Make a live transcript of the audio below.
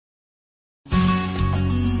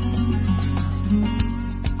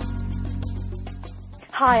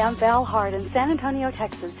Hi, I'm Val Hart in San Antonio,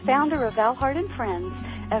 Texas, founder of Val Hart & Friends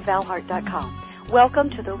at valhart.com.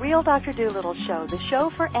 Welcome to the Real Dr. Doolittle Show, the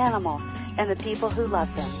show for animals and the people who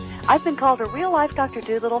love them. I've been called a real-life Dr.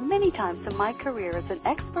 Doolittle many times in my career as an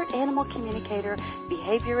expert animal communicator,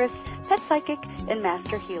 behaviorist, pet psychic, and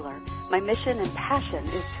master healer. My mission and passion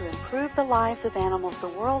is to improve the lives of animals the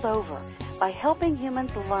world over by helping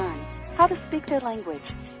humans learn how to speak their language,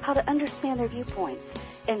 how to understand their viewpoints,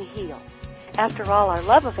 and heal. After all, our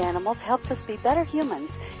love of animals helps us be better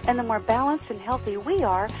humans, and the more balanced and healthy we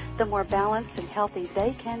are, the more balanced and healthy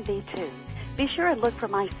they can be too. Be sure and look for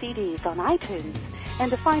my CDs on iTunes.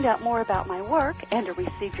 And to find out more about my work and to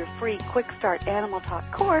receive your free Quick Start Animal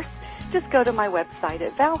Talk course, just go to my website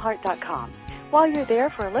at valhart.com. While you're there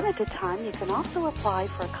for a limited time, you can also apply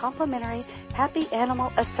for a complimentary Happy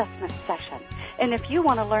Animal Assessment session. And if you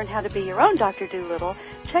want to learn how to be your own Dr. Doolittle,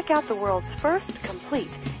 check out the world's first complete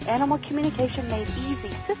Animal Communication Made Easy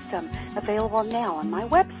system available now on my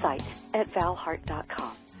website at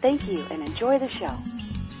valhart.com. Thank you and enjoy the show.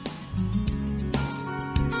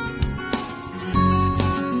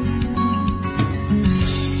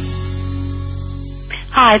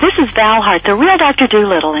 Hi, this is Val Hart, the real Dr.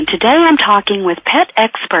 Doolittle, and today I'm talking with pet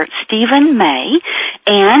expert Stephen May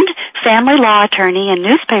and family law attorney and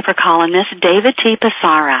newspaper columnist David T.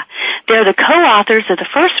 Pisarra. They're the co-authors of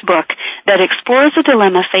the first book that explores a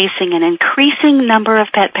dilemma facing an increasing number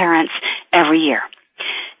of pet parents every year.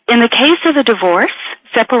 In the case of a divorce,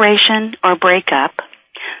 separation, or breakup,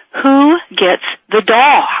 who gets the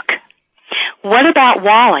dog? What about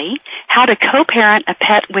Wally? How to co-parent a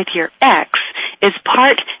pet with your ex is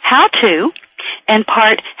part how to and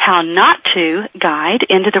part how not to guide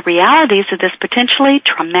into the realities of this potentially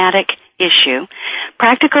traumatic issue.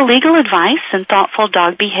 Practical legal advice and thoughtful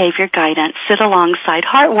dog behavior guidance sit alongside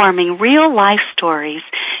heartwarming real-life stories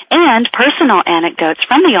and personal anecdotes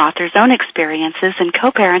from the author's own experiences in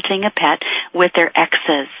co-parenting a pet with their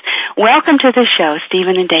exes. Welcome to the show,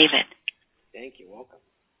 Stephen and David. Thank you. Welcome.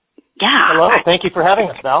 Yeah. Hello. Thank you for having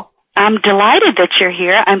us, Val. I'm delighted that you're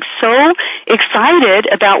here. I'm so excited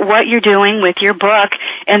about what you're doing with your book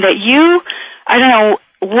and that you, I don't know,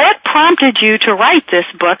 what prompted you to write this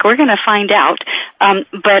book? We're going to find out.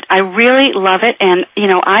 But I really love it. And, you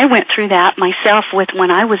know, I went through that myself with when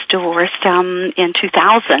I was divorced in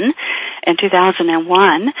 2000 and 2001.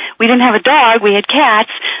 We didn't have a dog. We had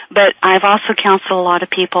cats. But I've also counseled a lot of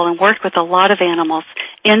people and worked with a lot of animals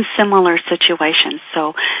in similar situations.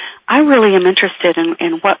 So I really am interested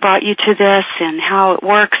in what brought you to this and how it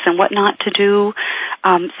works and what not to do.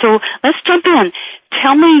 So let's jump in.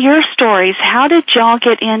 Tell me your stories. How did y'all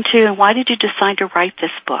get into and why did you decide to write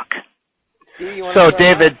this book? So,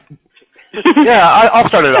 David, yeah, I'll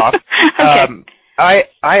start it off. Okay.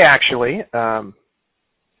 I actually had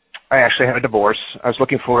a divorce. I was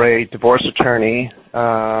looking for a divorce attorney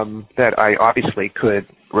that I obviously could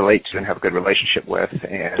relate to and have a good relationship with.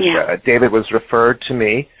 And David was referred to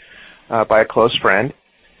me by a close friend.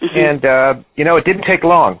 Mm-hmm. And, you know, it didn't take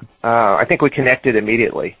long. I think we connected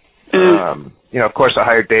immediately. You know, of course, I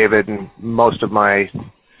hired David, and most of my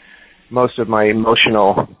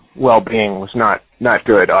emotional well-being was not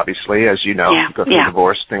good, obviously, as you know. Go through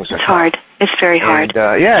divorce, things like that. It's hard. It's very hard.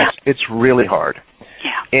 And, it's really hard.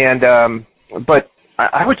 Yeah. And but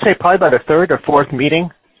I would say probably by the third or fourth meeting,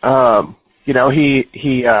 you know, he's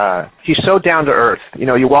so down to earth. You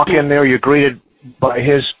know, you walk in there, you're greeted by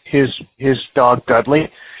his dog Dudley,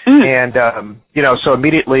 and you know, so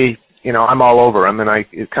immediately, you know, I'm all over him, and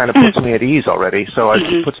it kind of puts me at ease already. So it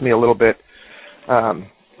puts me a little bit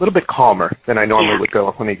calmer than I normally would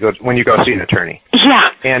go when you go see an attorney. Yeah.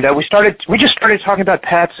 And we just started talking about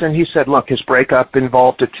pets, and he said, look, his breakup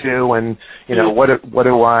involved it too, and you know, what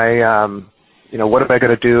do I you know, what am I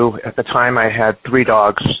going to do? At the time, I had 3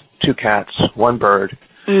 dogs, 2 cats, 1 bird,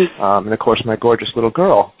 and of course my gorgeous little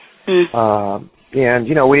girl. And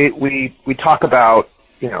you know, we talk about,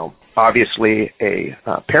 you know, obviously a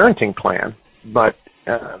parenting plan, but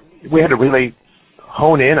we had to really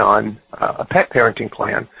hone in on a pet parenting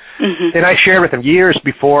plan. And I shared with him years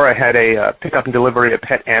before. I had a pickup and delivery, a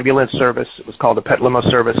pet ambulance service. It was called a pet limo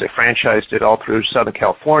service. I franchised it all through Southern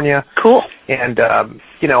California. Cool. And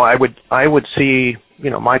you know, I would see, you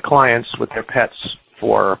know, my clients with their pets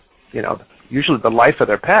for, you know, usually the life of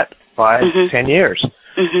their pet, 5, 10 years.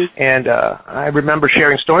 And I remember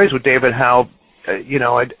sharing stories with David how, you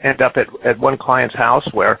know, I'd end up at one client's house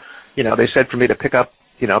where, you know, they said for me to pick up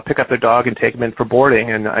their dog and take him in for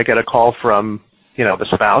boarding, and I get a call from, you know, the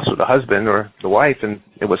spouse or the husband or the wife, and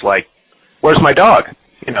it was like, where's my dog?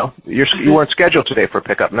 you weren't scheduled today for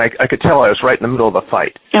pickup, and I could tell I was right in the middle of a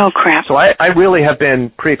fight. Oh, crap. So I really have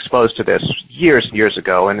been pre-exposed to this years and years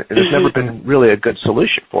ago, and there's never been really a good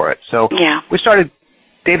solution for it. So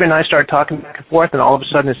David and I started talking back and forth, and all of a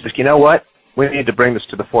sudden it's like, you know what? We need to bring this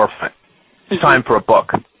to the forefront. It's time for a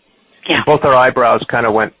book. Yeah. And both our eyebrows kind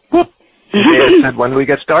of went, whoop. And David said, when do we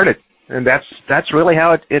get started? And that's really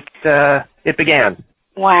how it began.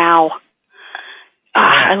 Wow.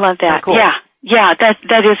 I love that. Cool. Yeah,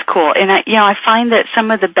 that is cool. And I find that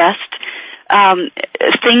some of the best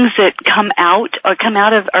things that come out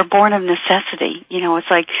are born of necessity.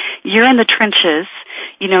 It's like you're in the trenches,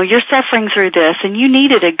 you're suffering through this, and you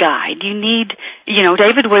needed a guide.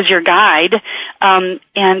 David was your guide,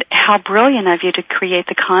 and how brilliant of you to create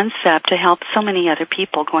the concept to help so many other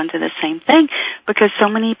people going through the same thing, because so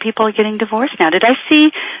many people are getting divorced now. Did I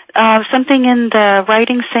see something in the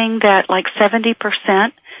writing saying that like 70%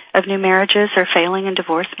 of new marriages are failing in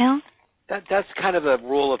divorce now? That's kind of a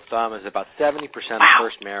rule of thumb, is about 70% of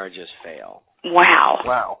first marriages fail.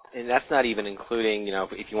 Wow. And that's not even including,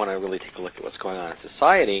 if you want to really take a look at what's going on in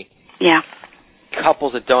society. Yeah.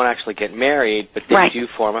 Couples that don't actually get married, but they do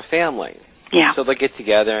form a family. Yeah. So they'll get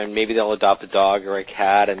together and maybe they'll adopt a dog or a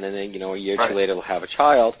cat, and then, a year or two later they'll have a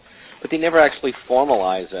child, but they never actually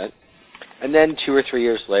formalize it. And then 2 or 3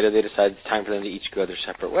 years later they decide it's time for them to each go their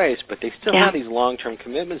separate ways, but they still have these long-term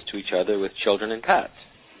commitments to each other with children and pets.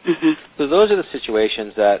 Mm-hmm. So those are the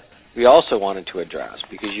situations that we also wanted to address,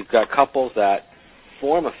 because you've got couples that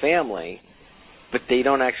form a family, but they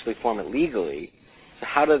don't actually form it legally. So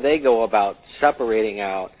how do they go about separating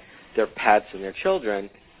out their pets and their children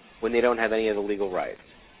when they don't have any of the legal rights?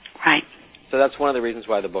 Right. So that's one of the reasons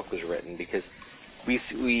why the book was written, because we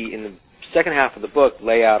in the second half of the book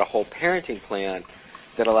lay out a whole parenting plan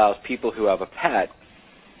that allows people who have a pet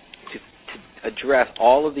to address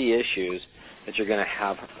all of the issues that you're going to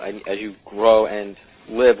have as you grow and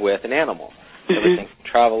live with an animal. Everything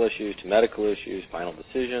from travel issues to medical issues, final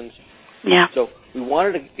decisions. Yeah. So we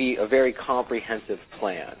wanted to be a very comprehensive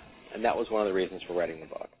plan, and that was one of the reasons for writing the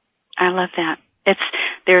book. I love that.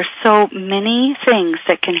 There's so many things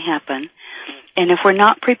that can happen, and if we're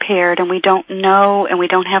not prepared and we don't know and we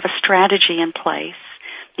don't have a strategy in place,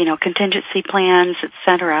 contingency plans,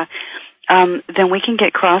 etc., then we can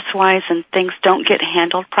get crosswise and things don't get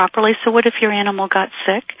handled properly. So what if your animal got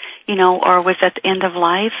sick, or was at the end of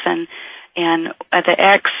life and the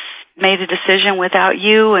ex made a decision without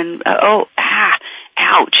you and,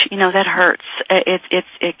 ouch, that hurts.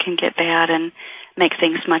 It can get bad and make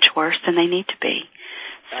things much worse than they need to be.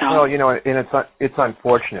 So. Well, and it's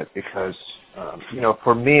unfortunate because,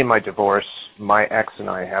 for me and my divorce, my ex and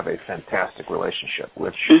I have a fantastic relationship,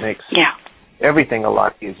 which makes everything a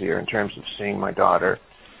lot easier in terms of seeing my daughter,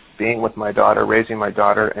 being with my daughter, raising my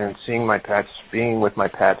daughter, and seeing my pets, being with my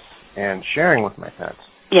pets, and sharing with my pets.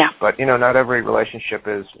 Yeah. But, not every relationship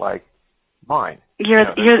is like mine. You're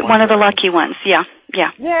one of the lucky ones. Yeah.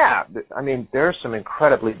 Yeah. I mean, there are some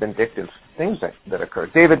incredibly vindictive things that occur.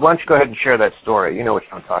 David, why don't you go ahead and share that story? You know what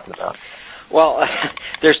I'm talking about. Well,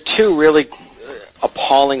 there's two really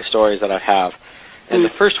appalling stories that I have. And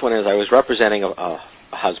the first one is I was representing a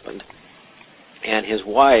husband, and his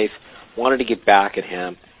wife wanted to get back at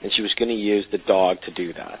him, and she was going to use the dog to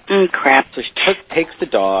do that. Crap. So she takes the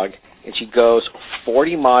dog, and she goes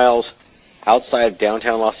 40 miles outside of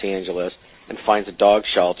downtown Los Angeles and finds a dog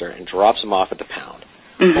shelter and drops him off at the pound,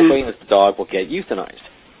 hoping that the dog will get euthanized.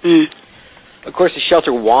 Of course, the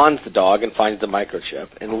shelter wands the dog and finds the microchip,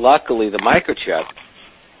 and luckily the microchip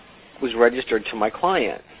was registered to my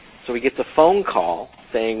client. So he gets a phone call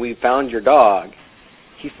saying, "We found your dog."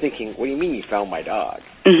 He's thinking, "What do you mean you found my dog?"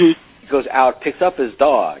 He goes out, picks up his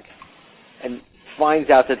dog, and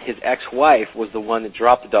finds out that his ex-wife was the one that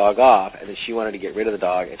dropped the dog off, and that she wanted to get rid of the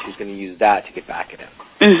dog, and she was going to use that to get back at him.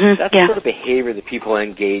 That's the sort of behavior that people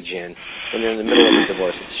engage in when they're in the middle of a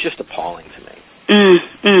divorce. It's just appalling to me.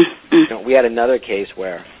 We had another case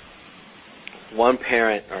where one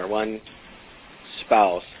parent or one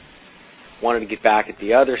spouse wanted to get back at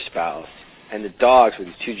the other spouse, and the dogs were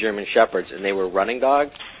these two German Shepherds, and they were running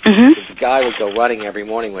dogs. So the guy would go running every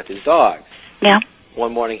morning with his dogs. Yeah.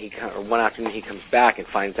 One afternoon he comes back and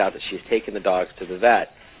finds out that she's taken the dogs to the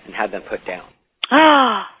vet and had them put down.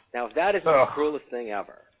 Now, if that is the cruelest thing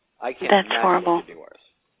ever, I can't imagine horrible. what could be worse.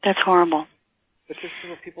 That's horrible. But this is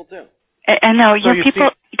what people do. I know. People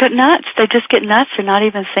get nuts. They just get nuts. They're not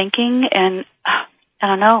even thinking, and I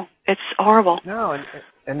don't know. It's horrible. No,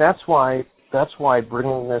 and that's why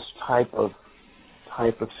bringing this type of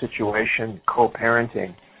situation,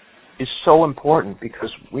 co-parenting, is so important, because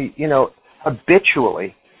we,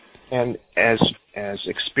 habitually, and as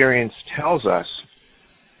experience tells us,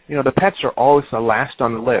 the pets are always the last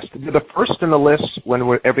on the list. They're the first on the list when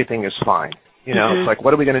everything is fine. It's like,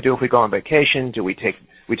 what are we going to do if we go on vacation? Do we take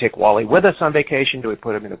Wally with us on vacation? Do we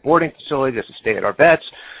put him in a boarding facility just to stay at our vets?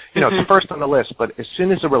 It's first on the list. But as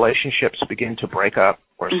soon as the relationships begin to break up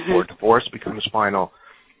or divorce becomes final,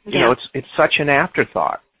 it's such an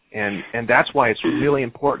afterthought. And that's why it's really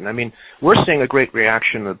important. I mean, we're seeing a great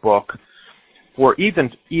reaction in the book for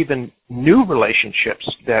even new relationships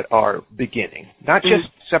that are beginning, not just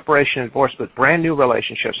separation and divorce, but brand new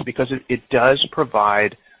relationships, because it does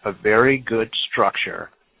provide a very good structure.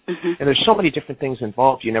 And there's so many different things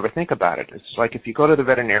involved, you never think about it. It's like if you go to the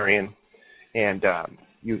veterinarian and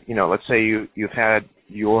let's say you've had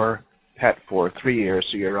your pet for 3 years,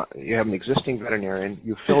 so you have an existing veterinarian,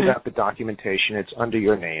 you filled out the documentation, it's under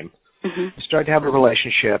your name. You start to have a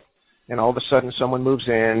relationship, and all of a sudden someone moves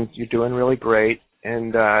in, you're doing really great,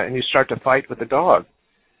 and you start to fight with the dog.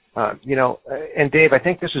 And Dave, I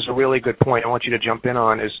think this is a really good point I want you to jump in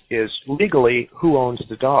on is legally who owns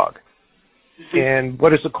the dog? And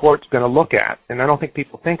what is the court going to look at? And I don't think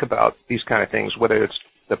people think about these kind of things, whether it's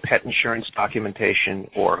the pet insurance documentation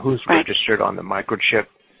or who's registered on the microchip,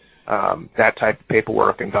 that type of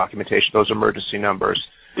paperwork and documentation, those emergency numbers.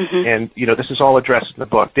 And, this is all addressed in the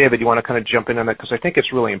book. David, you want to kind of jump in on that? Because I think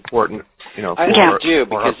it's really important, I do,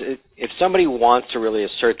 because if somebody wants to really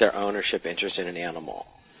assert their ownership interest in an animal,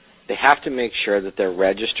 they have to make sure that they're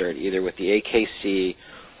registered either with the AKC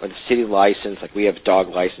or the city license, like we have a dog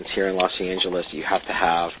license here in Los Angeles that you have to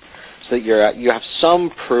have, so that you have some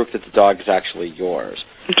proof that the dog is actually yours.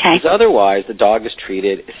 Because otherwise, the dog is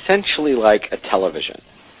treated essentially like a television.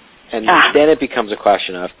 And then it becomes a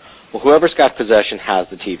question of, well, whoever's got possession has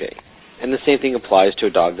the TV. And the same thing applies to a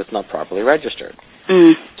dog that's not properly registered.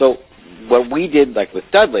 So what we did, like with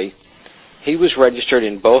Dudley, he was registered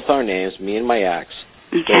in both our names, me and my ex,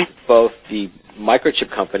 both the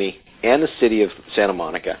microchip company and the city of Santa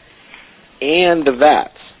Monica, and the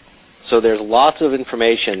vets. So there's lots of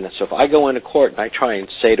information. So if I go into court and I try and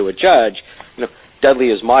say to a judge, Dudley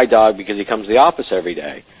is my dog because he comes to the office every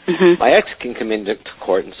day, my ex can come into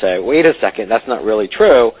court and say, wait a second, that's not really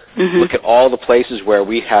true. Look at all the places where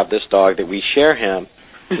we have this dog that we share him.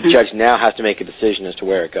 The judge now has to make a decision as to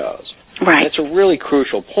where it goes. And it's a really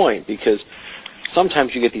crucial point because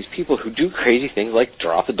sometimes you get these people who do crazy things like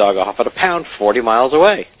drop the dog off at a pound 40 miles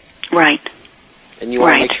away. And you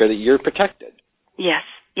want to make sure that you're protected. Yes.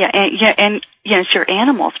 And yes, your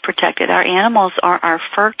animal's protected. Our animals are our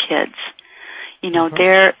fur kids.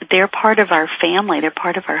 They're part of our family. They're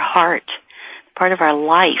part of our heart, part of our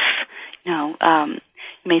life. You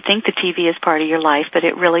may think the TV is part of your life, but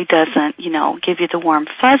it really doesn't, give you the warm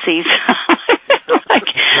fuzzies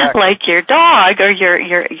like your dog or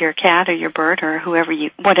your cat or your bird or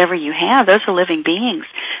whatever you have. Those are living beings.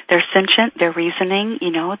 They're sentient. They're reasoning.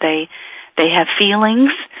 They have feelings.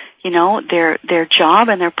 Their job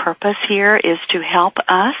and their purpose here is to help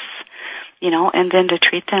us. And then to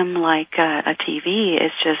treat them like a TV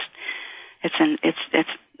is just, it's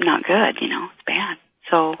not good, it's bad.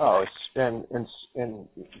 So. And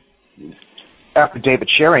after David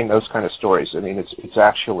sharing those kind of stories, I mean, it's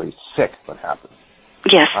actually sick what happens.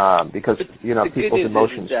 Yes. Because, people's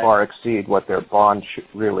emotions far exceed what their bond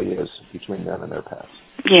really is between them and their pets.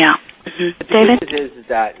 Yeah. The good news is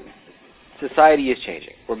that society is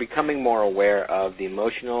changing. We're becoming more aware of the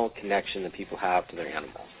emotional connection that people have to their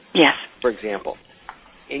animals. Yes. For example,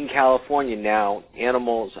 in California now,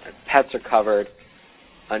 pets are covered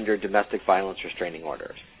under domestic violence restraining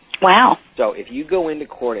orders. Wow. So if you go into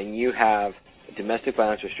court and you have a domestic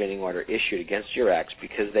violence restraining order issued against your ex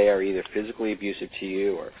because they are either physically abusive to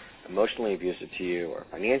you or emotionally abusive to you or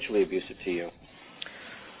financially abusive to you,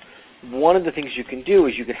 one of the things you can do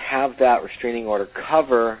is you can have that restraining order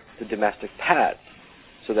cover the domestic pet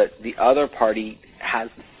so that the other party has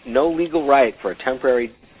no legal right for a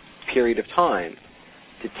temporary period of time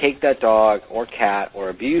to take that dog or cat or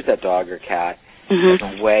abuse that dog or cat as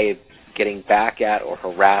a way of getting back at or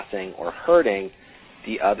harassing or hurting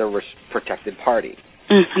the other protected party.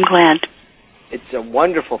 I'm glad. It's a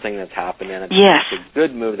wonderful thing that's happened, and it's a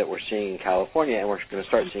good move that we're seeing in California, and we're going to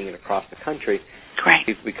start seeing it across the country. Great.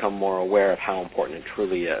 We've become more aware of how important it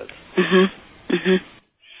truly is.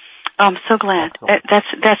 I'm so glad.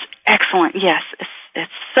 That's excellent. Yes,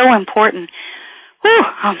 it's so important. Whew,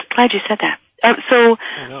 I'm glad you said that.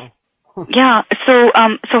 I know.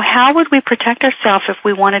 So how would we protect ourselves if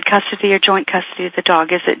we wanted custody or joint custody of the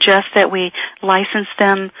dog? Is it just that we license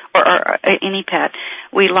them, or any pet,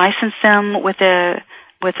 we license them with the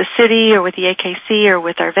city or with the AKC or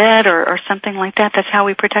with our vet or something like that? That's how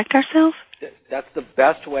we protect ourselves? That's the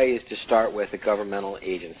best way, is to start with a governmental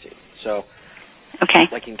agency. So Okay.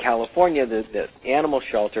 Like in California, the animal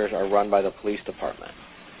shelters are run by the police department.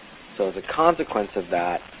 So as a consequence of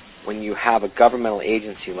that, when you have a governmental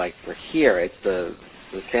agency like we're here, it's the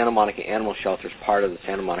Santa Monica Animal Shelter is part of the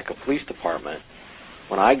Santa Monica Police Department.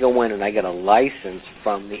 When I go in and I get a license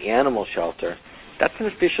from the animal shelter, that's an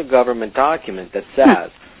official government document that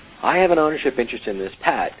says, I have an ownership interest in this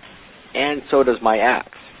pet, and so does my ex.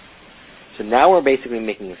 So now we're basically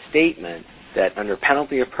making a statement that under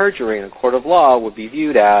penalty of perjury in a court of law would be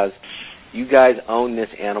viewed as, you guys own this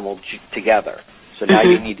animal together. So now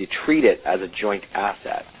you need to treat it as a joint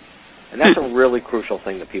asset. And that's a really crucial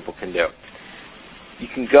thing that people can do. You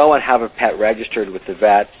can go and have a pet registered with the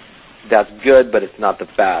vet. That's good, but it's not the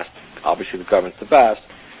best. Obviously, the government's the best.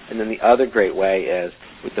 And then the other great way is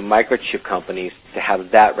with the microchip companies to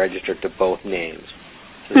have that registered to both names.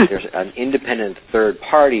 So that there's an independent third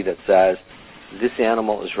party that says, this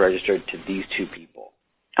animal is registered to these two people.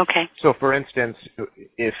 Okay. So, for instance,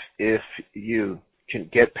 if you can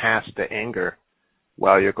get past the anger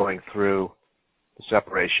while you're going through the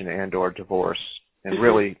separation and or divorce and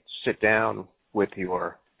really sit down with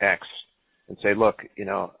your ex and say, look,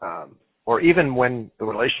 or even when the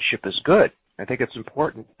relationship is good, I think it's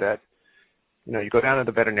important that, you go down to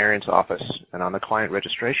the veterinarian's office and on the client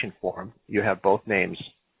registration form, you have both names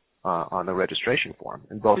on the registration form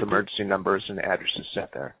and both emergency numbers and addresses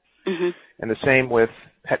set there. And the same with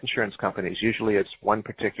pet insurance companies. Usually it's one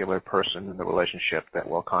particular person in the relationship that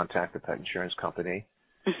will contact the pet insurance company,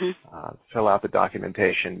 fill out the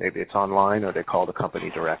documentation. Maybe it's online or they call the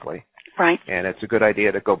company directly. Right. And it's a good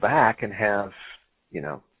idea to go back and have,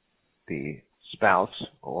 the spouse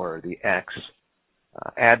or the ex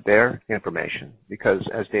add their information because,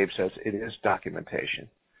 as Dave says, it is documentation.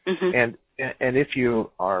 And if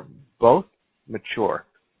you are both mature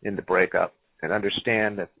in the breakup and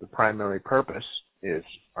understand that the primary purpose is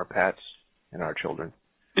our pets and our children,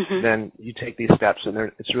 then you take these steps,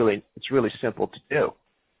 and it's really simple to do.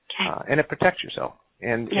 Okay. And it protects yourself.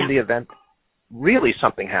 And in the event really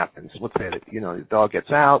something happens, let's say that the dog gets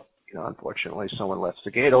out, unfortunately someone lets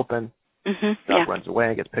the gate open, dog runs away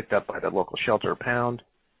and gets picked up by the local shelter or pound,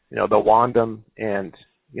 they'll wand them, and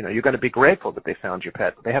you're going to be grateful that they found your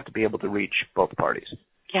pet. They have to be able to reach both parties.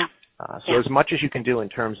 Yeah. So as much as you can do in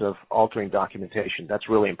terms of altering documentation, that's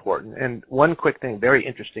really important. And one quick thing, very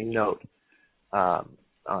interesting note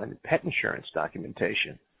on pet insurance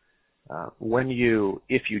documentation.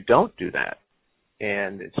 If you don't do that,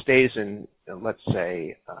 and it stays in, let's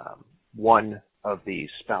say, one of the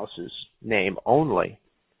spouse's name only,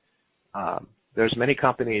 there's many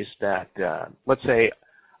companies that, let's say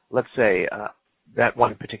that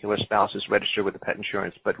one particular spouse is registered with the pet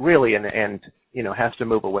insurance, but really in the end, has to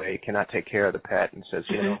move away, cannot take care of the pet, and says,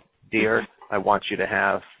 dear, I want you to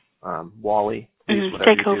have Wally, please,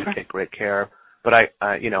 whatever you do, take great care, but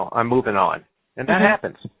I'm moving on, and that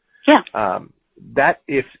happens. Yeah. That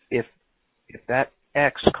if that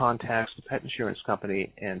ex contacts the pet insurance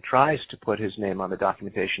company and tries to put his name on the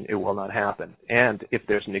documentation, it will not happen. And if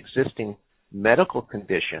there's an existing medical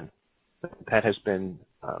condition that the pet has been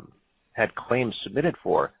had claims submitted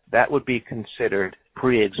for, that would be considered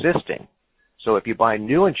pre-existing. So if you buy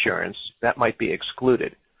new insurance, that might be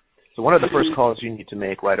excluded. So one of the first calls you need to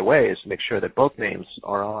make right away is to make sure that both names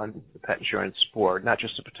are on the pet insurance for not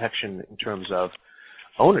just the protection in terms of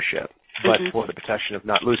ownership, but for the protection of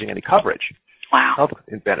not losing any coverage. Wow. Health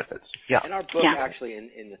benefits. Yeah. In our book, actually,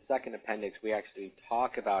 in the second appendix, we actually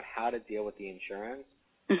talk about how to deal with the insurance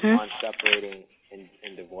on separating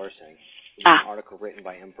and divorcing. There's an article written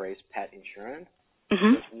by Embrace Pet Insurance.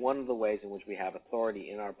 It's one of the ways in which we have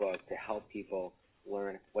authority in our book to help people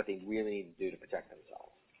learn what they really need to do to protect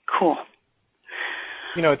themselves. Cool.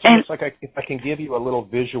 It's almost like if I can give you a little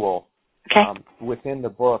visual within the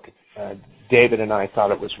book, David and I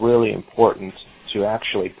thought it was really important to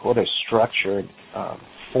actually put a structured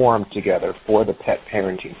form together for the pet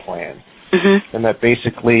parenting plan. And that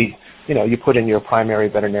basically, you put in your primary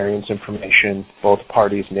veterinarian's information, both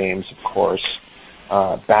parties' names, of course,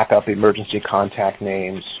 backup emergency contact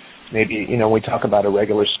names. Maybe, we talk about a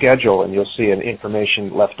regular schedule, and you'll see an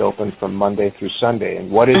information left open from Monday through Sunday.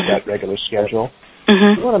 And what is that regular schedule?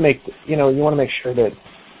 You want to make, you want to make sure that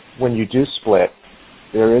when you do split,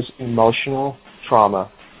 there is emotional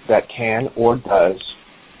trauma that can or does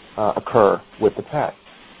occur with the pet.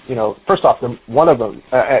 First off, one of them,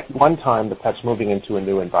 at one time, the pet's moving into a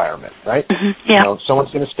new environment, right?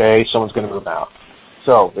 Someone's going to stay, someone's going to move out.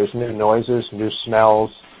 So there's new noises, new smells.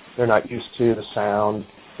 They're not used to the sound.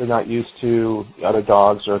 They're not used to other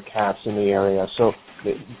dogs or cats in the area. So,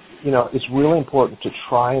 it's really important to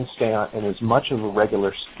try and stay on in as much of a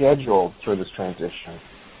regular schedule through this transition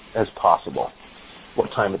as possible.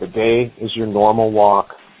 what time of the day is your normal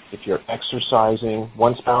walk, if you're exercising.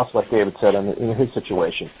 One spouse, like David said in his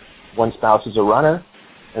situation, one spouse is a runner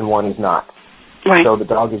and one is not. Right. So the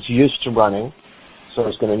dog is used to running, so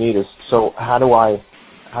it's going to need so how do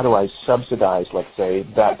I subsidize, let's say,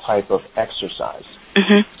 that type of exercise?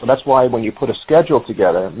 Mm-hmm. So that's why when you put a schedule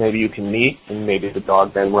together, maybe you can meet and maybe the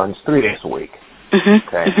dog then runs 3 days a week,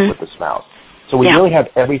 with the spouse. So we really have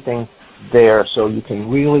everything there so you can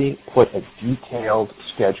really put a detailed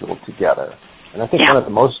schedule together. And I think one of the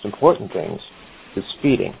most important things is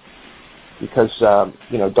feeding because,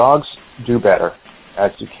 dogs do better,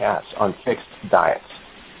 as do cats, on fixed diets.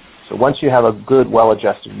 So once you have a good,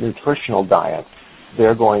 well-adjusted nutritional diet,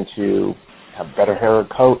 they're going to have better hair or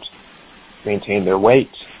coat, maintain their weight.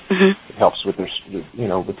 It helps with their,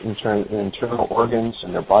 with internal organs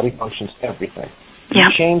and their body functions, everything. You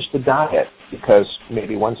change the diet because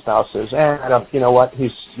maybe one spouse says, I don't, you know what,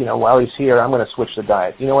 while he's here, I'm going to switch the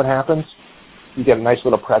diet. You know what happens? You get a nice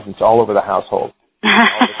little presence all over the household. All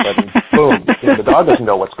of a sudden, boom, the dog doesn't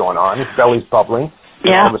know what's going on. His belly's bubbling.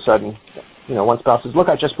 And all of a sudden, one spouse says, look,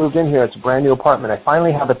 I just moved in here. It's a brand new apartment. I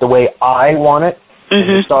finally have it the way I want it. And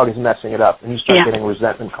this dog is messing it up. And you start getting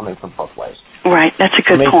resentment coming from both ways. Right. That's a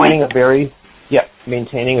good point.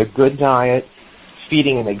 Maintaining a good diet,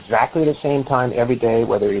 feeding him exactly the same time every day,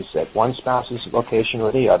 whether he's at one spouse's location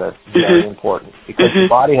or the other, very important. Because the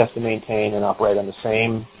body has to maintain and operate on the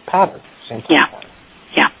same pattern, same time pattern.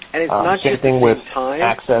 Yeah. And it's not same just thing the with same time.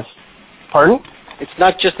 Access. Pardon? It's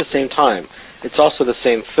not just the same time. It's also the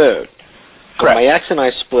same food. Correct. When my ex and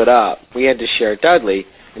I split up, we had to share Dudley,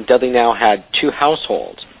 and Dudley now had 2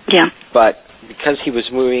 households. Yeah. But because he was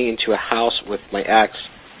moving into a house with my ex,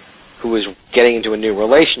 who was getting into a new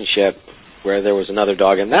relationship where there was another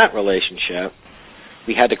dog in that relationship,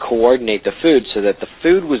 we had to coordinate the food so that the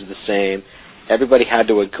food was the same. Everybody had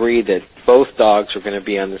to agree that both dogs were going to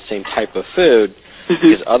be on the same type of food,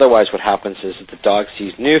 because otherwise what happens is that the dog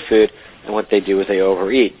sees new food, and what they do is they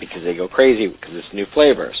overeat because they go crazy because it's new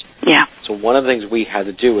flavors. Yeah. So one of the things we had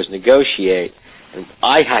to do was negotiate, and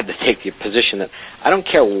I had to take the position that I don't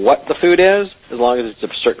care what the food is, as long as it's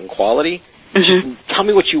of certain quality. Just tell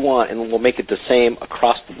me what you want, and we'll make it the same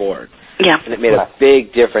across the board. Yeah. And it made a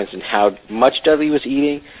big difference in how much Dudley was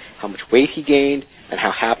eating, how much weight he gained, and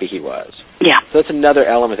how happy he was. Yeah. So that's another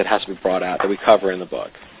element that has to be brought out that we cover in the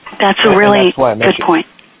book. That's a really good point.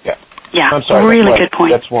 Yeah. Yeah. I'm sorry. Really good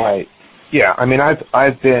point. That's why. Yeah. I mean,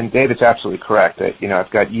 I've been. David's absolutely correct. That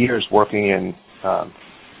I've got years working in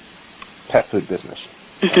pet food business,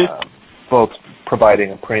 both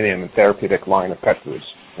providing a premium and therapeutic line of pet foods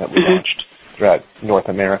that we launched throughout North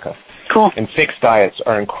America. Cool. And fixed diets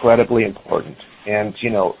are incredibly important. And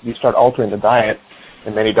you start altering the diet,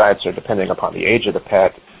 and many diets are depending upon the age of the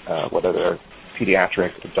pet, whether they're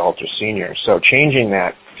pediatric, adult, or senior. So changing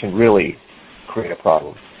that can really create a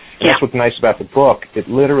problem. And that's what's nice about the book. It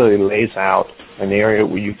literally lays out an area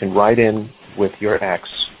where you can write in with your ex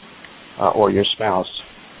or your spouse.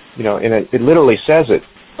 And it literally says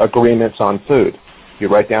agreements on food. You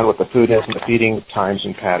write down what the food is and the feeding times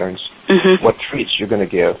and patterns, what treats you're going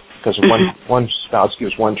to give. Because one spouse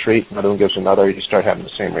gives one treat, another one gives another, you start having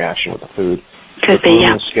the same reaction with the food. Could be,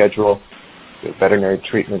 the schedule, the veterinary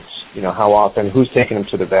treatments, how often, who's taking them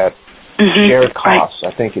to the vet. Shared costs,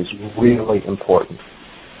 I think, is really important.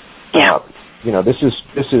 Yeah. This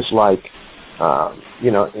is like,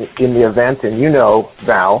 in the event, and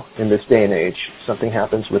Val, in this day and age, something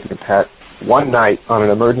happens with your pet, one night on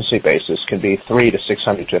an emergency basis can be $300 to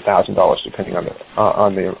 $600 to $1,000, depending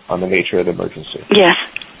on the nature of the emergency. Yes.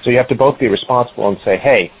 So you have to both be responsible and say,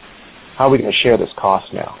 hey, how are we going to share this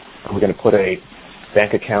cost now? Are we going to put a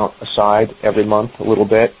bank account aside every month a little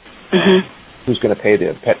bit? Who's going to pay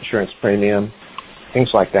the pet insurance premium?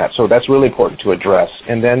 Things like that. So that's really important to address.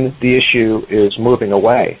 And then the issue is moving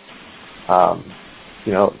away.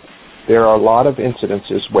 There are a lot of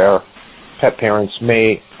incidences where pet parents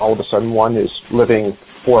may, all of a sudden, one is living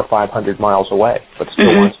 400 or 500 miles away, but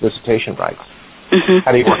still wants visitation rights.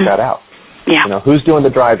 How do you work that out? Yeah. Who's doing the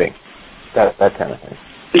driving? That kind of thing.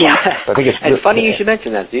 Yeah. So I think and funny you should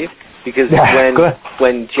mention that, Steve, because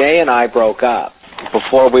when Jay and I broke up,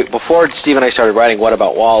 before Steve and I started writing What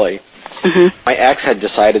About Wally, my ex had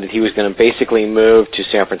decided that he was going to basically move to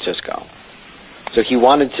San Francisco. So he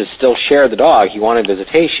wanted to still share the dog. He wanted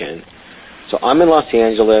visitation. So I'm in Los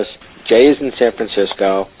Angeles. Jay is in San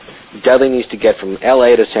Francisco. Dudley needs to get from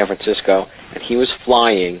L.A. to San Francisco, and he was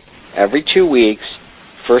flying every 2 weeks,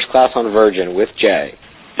 first class on Virgin with Jay.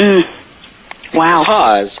 Wow.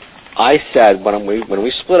 Because I said when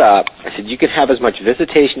we split up, I said you can have as much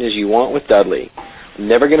visitation as you want with Dudley. I'm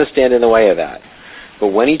never going to stand in the way of that. But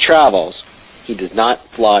when he travels, he does not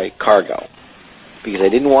fly cargo because I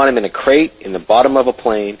didn't want him in a crate in the bottom of a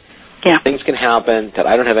plane. Yeah. Things can happen that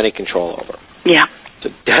I don't have any control over. Yeah. So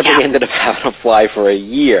Dudley ended up having to fly for a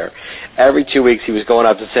year. Every 2 weeks he was going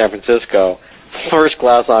up to San Francisco, first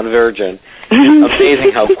class on Virgin. It's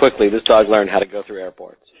amazing how quickly this dog learned how to go through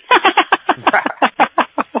airports.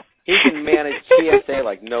 He can manage TSA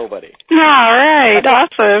like nobody. All right,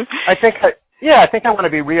 awesome. I think I want to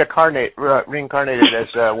be reincarnated as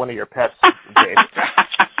one of your pets, Dave.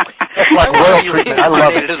 That's like royal treatment. I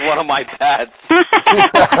love it. As one of my pets.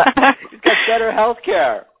 He's got better health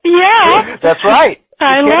care. Yeah. That's right.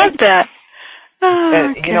 I love that. Oh,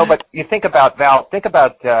 and, you know, but you think about, Val,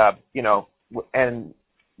 you know, and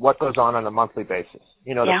what goes on a monthly basis.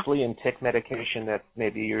 You know, the flea and tick medication that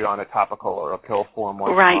maybe you're on a topical or a pill form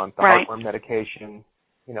once a month, the heartworm medication,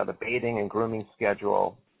 you know, the bathing and grooming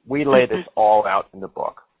schedule. We lay this all out in the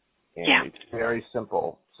book. And it's very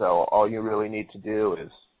simple. So all you really need to do is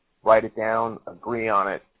write it down, agree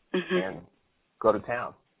on it, and go to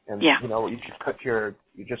town. And, you know, you just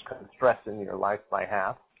cut stress in your life by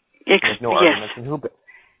half. There's no arguments. And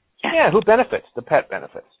who benefits? The pet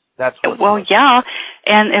benefits. That's what. Well,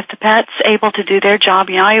 and if the pet's able to do their job,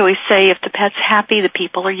 you know, I always say if the pet's happy, the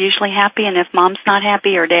people are usually happy, and if mom's not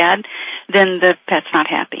happy or dad, then the pet's not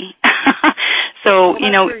happy. So,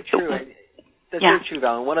 you know. Very true. That's very true,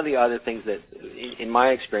 Val. And one of the other things that, in my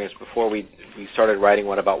experience, before we started writing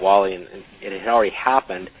What About Wally, and it had already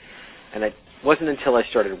happened, and it wasn't until I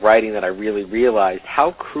started writing that I really realized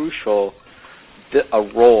how crucial a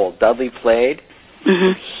role Dudley played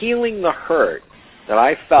in healing the hurt that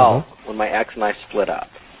I felt when my ex and I split up.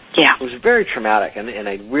 Yeah. It was very traumatic, and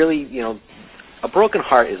I really, you know, a broken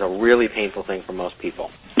heart is a really painful thing for most people.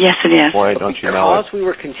 Yes, it is. Boy, don't you know it. Because we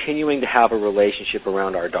were continuing to have a relationship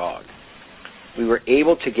around our dog, we were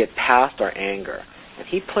able to get past our anger, and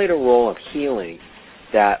he played a role of healing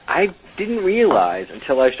that I didn't realize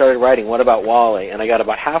until I started writing What About Wally, and I got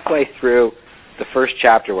about halfway through the first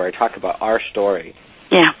chapter where I talk about our story.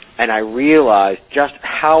 Yeah. And I realized just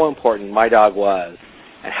how important my dog was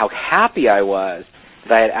and how happy I was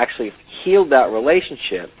that I had actually healed that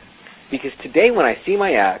relationship. Because today when I see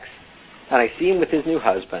my ex and I see him with his new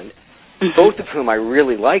husband, both of whom I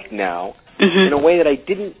really like now, in a way that I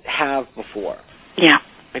didn't have before. Yeah.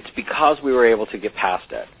 It's because we were able to get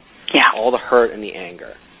past it. Yeah. All the hurt and the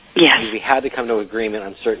anger. Yes. We had to come to agreement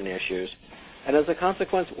on certain issues. And as a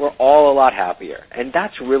consequence, we're all a lot happier. And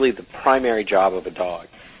that's really the primary job of a dog,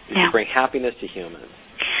 is to bring happiness to humans.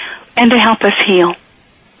 And to help us heal.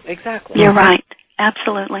 Exactly. You're right.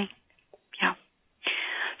 Absolutely. Yeah.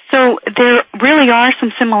 So there really are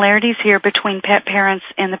some similarities here between pet parents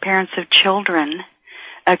and the parents of children.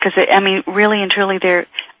 Because, I mean, really and truly,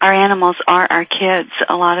 our animals are our kids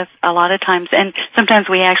a lot of times. And sometimes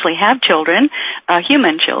we actually have children,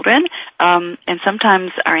 human children, and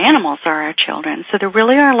sometimes our animals are our children. So there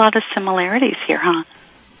really are a lot of similarities here, huh?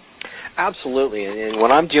 Absolutely. And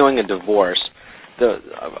when I'm doing a divorce,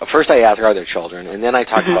 first I ask, are there children? And then I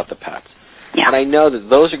talk about the pets. Yeah. And I know that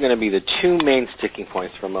those are going to be the two main sticking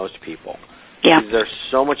points for most people. Yeah. Because there's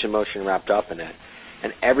so much emotion wrapped up in it.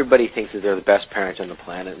 And everybody thinks that they're the best parents on the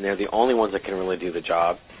planet, and they're the only ones that can really do the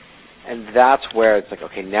job. And that's where it's like,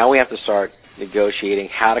 okay, now we have to start negotiating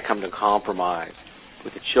how to come to compromise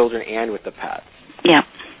with the children and with the pets. Yeah.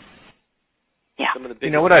 Yeah. Some of the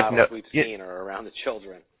biggest battles we've seen are around the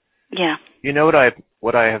children. Yeah. You know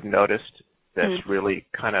what I have noticed that's really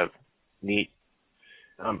kind of neat?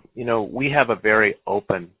 You know, we have a very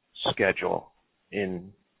open schedule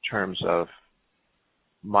in terms of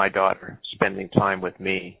my daughter spending time with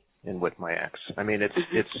me and with my ex. I mean,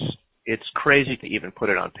 it's crazy to even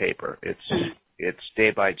put it on paper. It's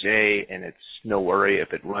day by day, and it's no worry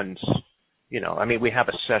if it runs. You know, I mean, we have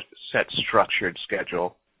a set structured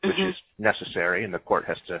schedule, which is necessary, and the court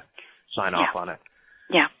has to sign off on it.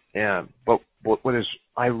 Yeah. Yeah. But what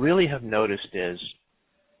I really have noticed is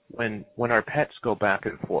when our pets go back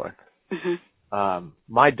and forth,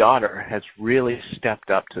 my daughter has really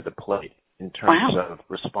stepped up to the plate in terms of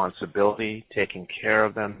responsibility, taking care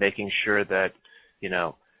of them, making sure that, you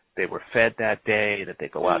know, they were fed that day, that they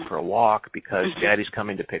go out for a walk because daddy's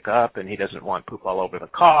coming to pick up and he doesn't want poop all over the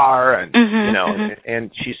car, and you know,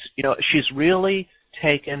 and she's really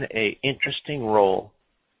taken a interesting role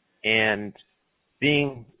and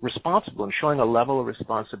being responsible and showing a level of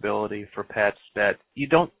responsibility for pets that you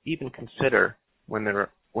don't even consider when the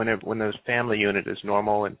family unit is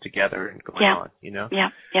normal and together and going on, you know? Yeah,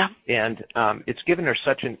 yeah. And it's given her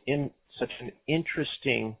such an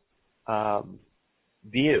interesting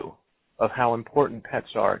view of how important pets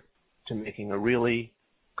are to making a really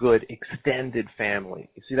good extended family.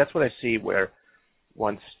 You see, that's what I see where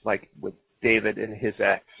once, like with David and his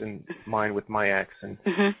ex and mine with my ex, and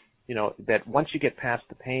you know, that once you get past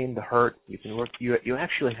the pain, the hurt, you can work. You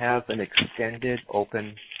actually have an extended,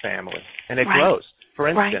 open family, and it grows. For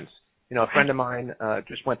instance, you know, a friend of mine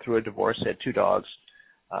just went through a divorce, had 2 dogs,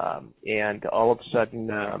 and all of a sudden,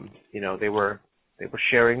 you know, they were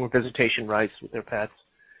sharing visitation rights with their pets,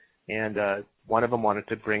 and one of them wanted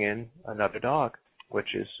to bring in another dog,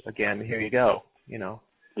 which is, again, here you go, you know.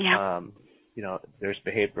 Yeah. You know, there's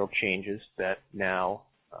behavioral changes that now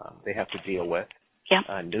they have to deal with.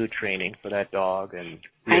 Yeah. New training for that dog, and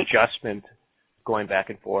the adjustment going back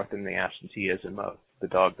and forth in the absenteeism of the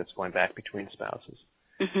dog that's going back between spouses.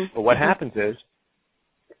 But what happens is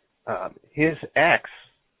his ex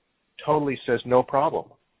totally says, no problem.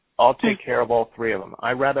 I'll take care of all 3 of them.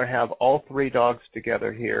 I'd rather have all 3 dogs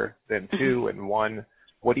together here than 2 and 1.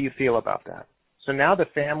 What do you feel about that? So now the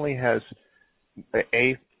family has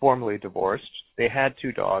formally divorced. They had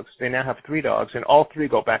 2 dogs. They now have 3 dogs, and all 3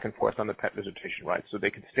 go back and forth on the pet visitation rights, so they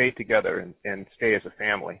can stay together and stay as a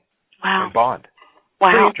family and bond.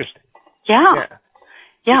 Wow. Pretty interesting.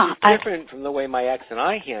 Yeah. It's different from the way my ex and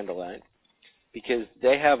I handle it, because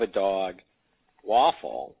they have a dog,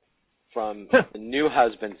 Waffle, from the new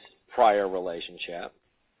husband's prior relationship.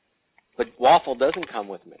 But Waffle doesn't come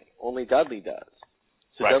with me. Only Dudley does.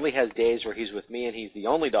 So Dudley has days where he's with me and he's the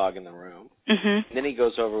only dog in the room. And then he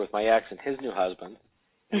goes over with my ex and his new husband,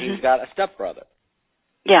 and he's got a stepbrother.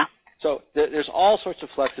 Yeah. So there's all sorts of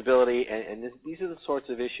flexibility, and these are the sorts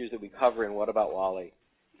of issues that we cover in What About Wally?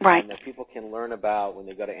 Right. And that people can learn about when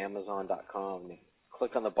they go to Amazon.com. They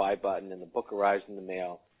click on the buy button, and the book arrives in the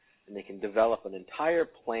mail, and they can develop an entire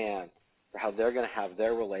plan for how they're going to have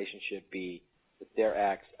their relationship be with their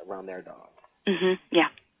ex around their dog. Yeah.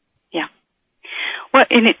 Well,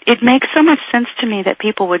 and it makes so much sense to me that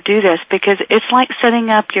people would do this, because it's like setting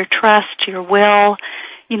up your trust, your will,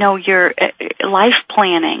 you know, your life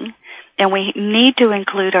planning, and we need to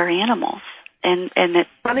include our animals. And it,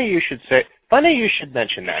 Funny you should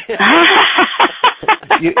mention that.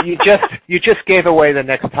 you just gave away the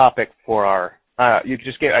next topic for our. You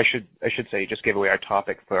just gave away our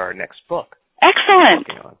topic for our next book. Excellent.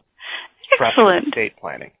 Trust and estate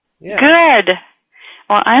planning. Yeah. Good.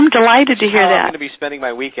 Well, I'm delighted to hear that. I'm going to be spending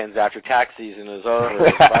my weekends after tax season is over.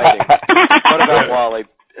 What About Wally?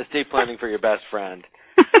 Estate planning for your best friend.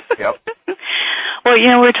 Yep. Well,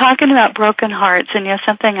 you know, we're talking about broken hearts, and you know,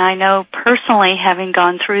 something I know personally, having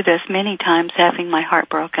gone through this many times, having my heart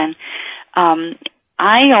broken.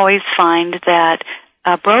 I always find that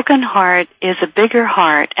a broken heart is a bigger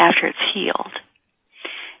heart after it's healed.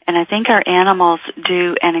 And I think our animals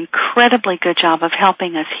do an incredibly good job of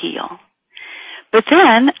helping us heal. But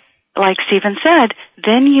then, like Stephen said,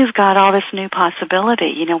 then you've got all this new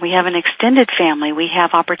possibility. You know, we have an extended family. We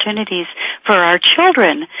have opportunities for our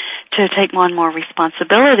children to take on more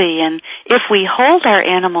responsibility. And if we hold our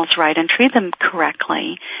animals right and treat them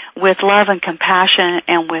correctly with love and compassion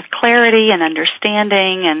and with clarity and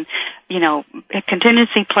understanding and, you know,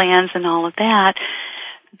 contingency plans and all of that,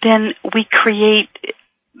 then we create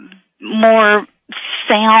more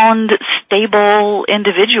sound, stable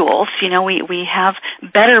individuals. You know, we have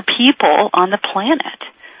better people on the planet.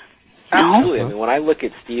 Absolutely. I mean, when I look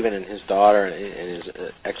at Stephen and his daughter and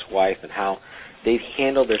his ex-wife and how they've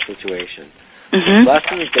handled their situation, the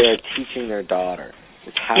lessons they are teaching their daughter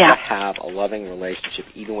is how to have a loving relationship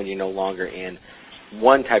even when you're no longer in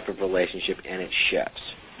one type of relationship and it shifts.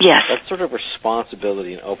 Yes. That sort of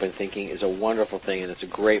responsibility and open thinking is a wonderful thing, and it's a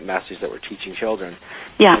great message that we're teaching children.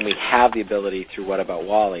 Yeah. And we have the ability through What About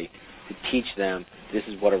Wally to teach them this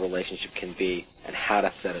is what a relationship can be and how to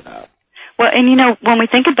set it up. Well, and you know, when we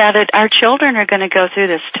think about it, our children are going to go through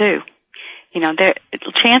this too. You know,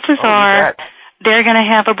 chances are they're going to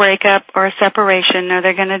have a breakup or a separation, or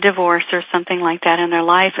they're going to divorce or something like that in their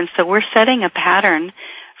life, and so we're setting a pattern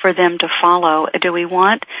for them to follow. Do we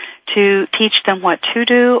want to teach them what to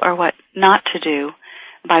do or what not to do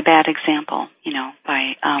by bad example, you know,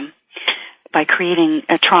 by creating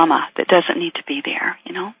a trauma that doesn't need to be there,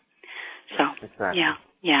 you know? So, exactly.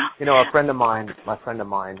 Yeah. You know, my friend of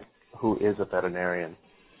mine who is a veterinarian,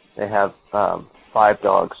 they have 5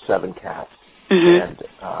 dogs, 7 cats, and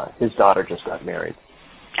his daughter just got married,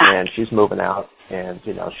 and she's moving out, and,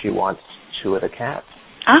 you know, she wants 2 of the cats.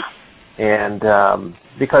 And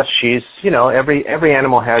because she's, you know, every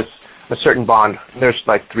animal has a certain bond. There's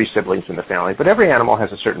like 3 siblings in the family, but every animal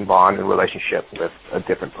has a certain bond and relationship with a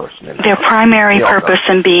different person. Their primary purpose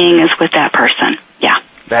in being is with that person. Yeah.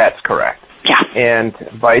 That's correct. Yeah. And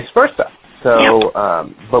vice versa. So,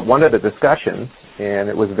 but one of the discussions, and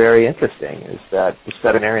it was very interesting, is that this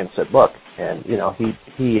veterinarian said, look, and, you know,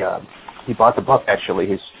 he he bought the book, actually.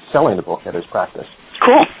 He's selling the book at his practice.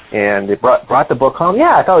 Cool. And he brought the book home.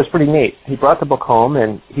 Yeah, I thought it was pretty neat. He brought the book home,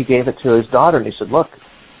 and he gave it to his daughter, and he said, look,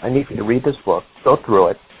 I need you to read this book, go through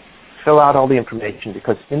it, fill out all the information,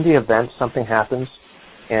 because in the event something happens,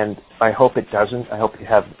 and I hope it doesn't, I hope you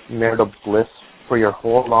have marital bliss for your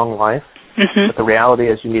whole long life, but the reality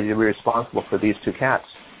is you need to be responsible for these two cats,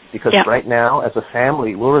 because right now, as a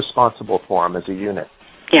family, we're responsible for them as a unit.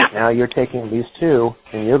 Yeah. Now you're taking these two,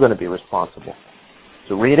 and you're going to be responsible.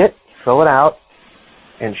 So read it, fill it out,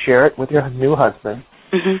 and share it with your new husband.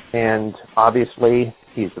 And obviously,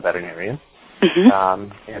 he's the veterinarian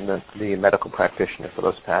and the medical practitioner for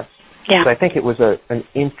those pets. Yeah. So I think it was an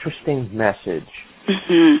interesting message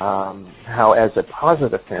how as a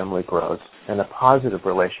positive family grows and a positive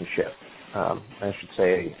relationship, I should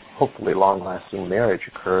say hopefully long-lasting marriage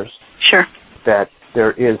occurs, that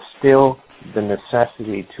there is still the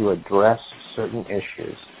necessity to address certain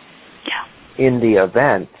issues in the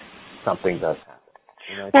event something does happen.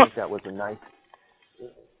 And I think that was a nice...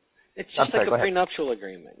 It's just like a prenuptial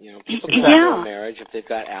agreement. You know, people go into a marriage if they've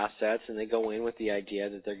got assets and they go in with the idea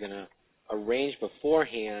that they're going to arrange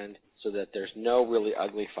beforehand so that there's no really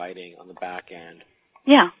ugly fighting on the back end.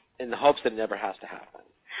 Yeah. In the hopes that it never has to happen.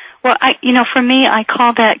 Well, for me, I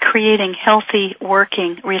call that creating healthy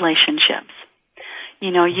working relationships.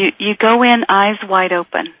 You know, you go in eyes wide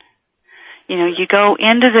open. You know, you go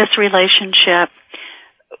into this relationship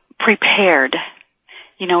prepared.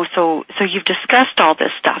 You know, so you've discussed all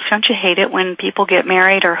this stuff. Don't you hate it when people get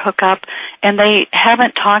married or hook up and they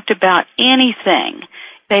haven't talked about anything?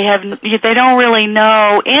 They don't really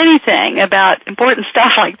know anything about important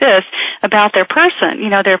stuff like this about their person, you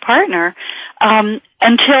know, their partner,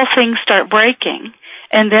 until things start breaking.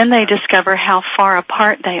 And then they discover how far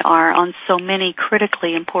apart they are on so many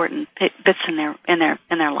critically important bits in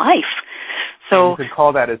their life. So you can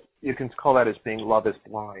call that as being love is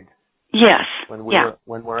blind. Yes. When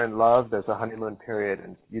we're in love, there's a honeymoon period,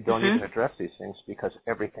 and you don't even address these things because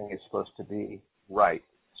everything is supposed to be right.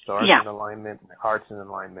 Stars in alignment, my heart's in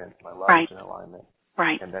alignment, my love's in alignment.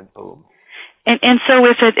 Right. And then boom. And so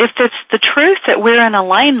if it's the truth that we're in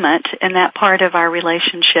alignment in that part of our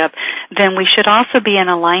relationship, then we should also be in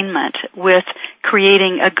alignment with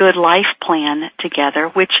creating a good life plan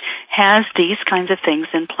together, which has these kinds of things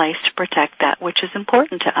in place to protect that, which is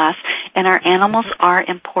important to us, and our animals are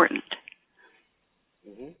important.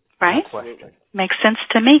 Right? No question. Makes sense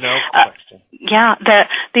to me. No question.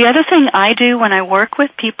 The other thing I do when I work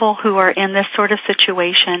with people who are in this sort of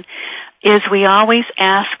situation is we always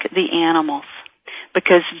ask the animals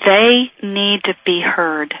because they need to be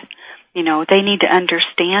heard. You know, they need to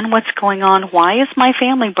understand what's going on. Why is my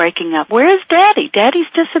family breaking up? Where is Daddy? Daddy's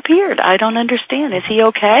disappeared. I don't understand. Is he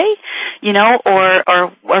okay? You know,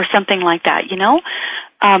 or something like that, you know?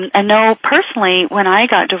 I know personally when I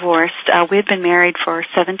got divorced, we had been married for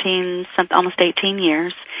almost 18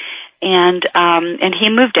 years, and he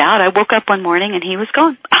moved out. I woke up one morning and he was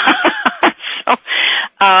gone. So,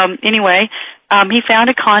 anyway, he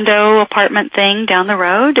found a condo apartment thing down the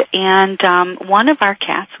road, and one of our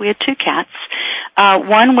cats, we had two cats.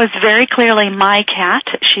 One was very clearly my cat.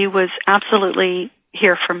 She was absolutely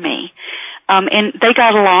here for me. And they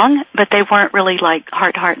got along, but they weren't really like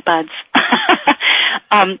heart buds.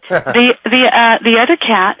 The other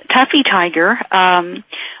cat, Tuffy Tiger,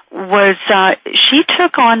 she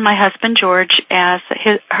took on my husband George as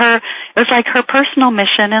it was like her personal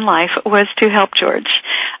mission in life was to help George,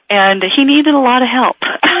 and he needed a lot of help.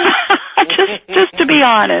 just to be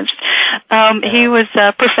honest, he was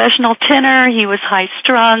a professional tenor. He was high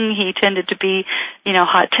strung. He tended to be,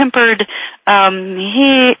 hot tempered.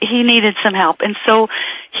 He needed some help, and so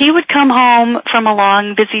he would come home from a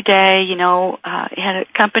long, busy day. He had a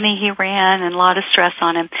company he ran and a lot of stress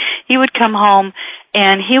on him. He would come home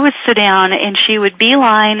and he would sit down and she would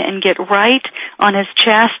beeline and get right on his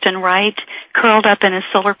chest and right curled up in his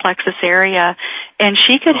solar plexus area, and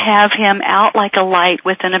she could have him out like a light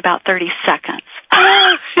within about 30 seconds.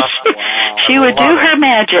 She would do her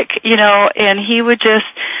magic, and he would just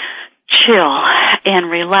chill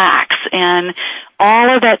and relax, and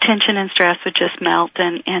all of that tension and stress would just melt,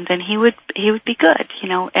 and then he would be good,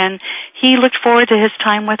 and he looked forward to his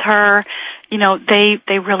time with her.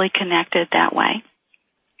 They really connected that way.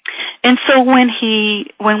 And so when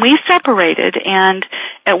we separated, and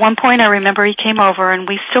at one point I remember he came over and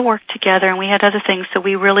we still worked together and we had other things, so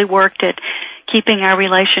we really worked at keeping our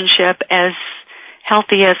relationship as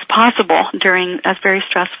healthy as possible during a very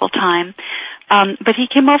stressful time. But he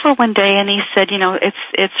came over one day and he said,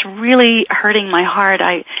 it's really hurting my heart.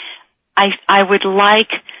 I would like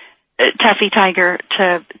Tuffy Tiger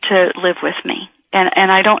to live with me.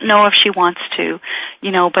 And I don't know if she wants to,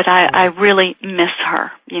 but I really miss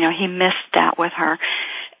her. He missed that with her.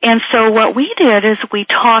 And so what we did is we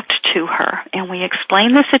talked to her, and we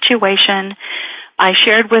explained the situation. I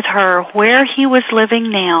shared with her where he was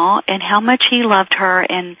living now and how much he loved her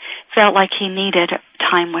and felt like he needed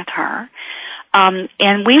time with her.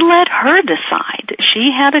 And we let her decide.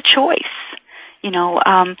 She had a choice.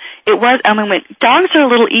 Dogs are a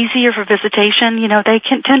little easier for visitation. They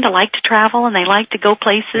tend to like to travel and they like to go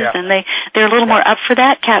places, and they're a little more up for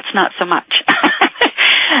that. Cats, not so much.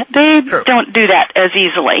 They don't do that as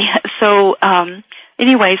easily. So,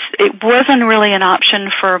 anyways, it wasn't really an option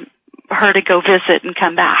for her to go visit and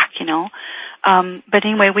come back, But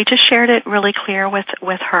anyway, we just shared it really clear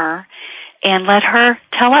with her and let her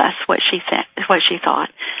tell us what she thought.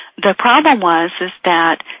 The problem was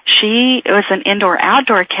that she was an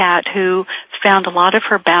indoor-outdoor cat who found a lot of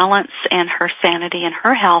her balance and her sanity and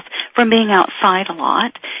her health from being outside a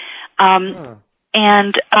lot.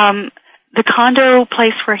 And the condo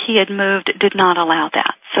place where he had moved did not allow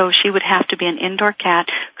that. So she would have to be an indoor cat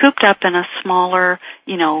cooped up in a smaller,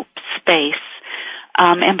 space.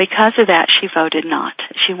 And because of that, she voted not.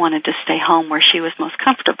 She wanted to stay home where she was most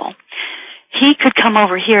comfortable. He could come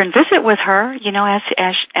over here and visit with her,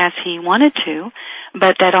 as he wanted to,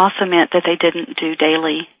 but that also meant that they didn't do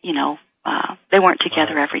daily, they weren't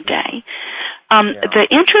together every day. The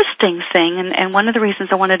interesting thing, and one of the reasons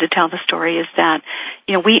I wanted to tell the story is that,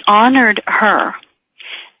 we honored her,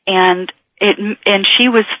 and she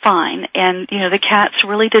was fine, and, the cats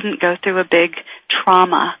really didn't go through a big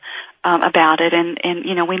trauma about it, and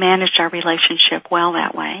we managed our relationship well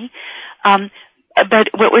that way.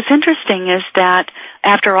 But what was interesting is that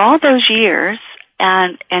after all those years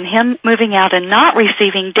and him moving out and not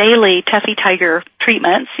receiving daily Tuffy Tiger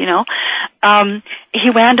treatments, he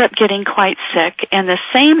wound up getting quite sick in the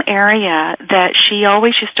same area that she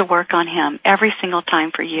always used to work on him every single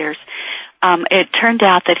time for years. It turned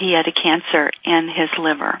out that he had a cancer in his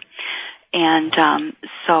liver. And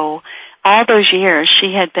so all those years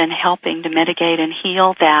she had been helping to mitigate and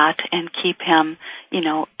heal that and keep him,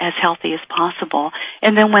 as healthy as possible.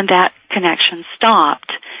 And then when that connection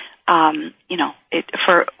stopped,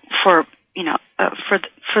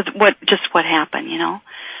 what happened,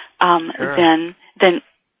 then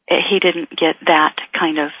he didn't get that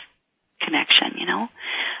kind of connection,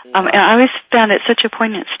 And I always found it such a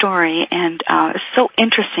poignant story, and it's so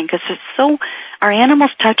interesting because our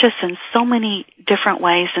animals touch us in so many different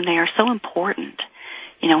ways, and they are so important,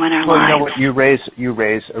 in our lives. What you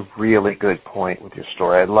raise a really good point with your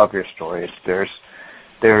story. I love your story. There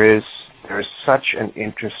is such an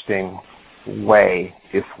interesting way,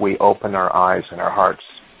 if we open our eyes and our hearts,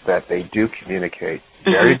 that they do communicate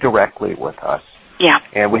very directly with us. Yeah.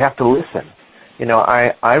 And we have to listen.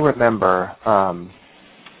 I remember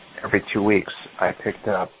every 2 weeks I picked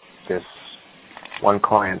up this one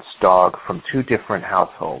client's dog from two different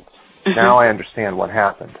households. Now I understand what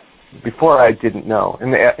happened. Before I didn't know.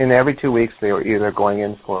 In every 2 weeks they were either going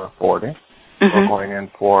in for boarding or going in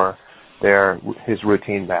for his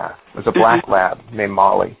routine bath. It was a black lab named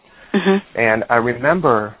Molly. And I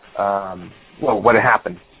remember, what had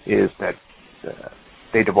happened is that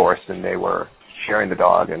they divorced and they were sharing the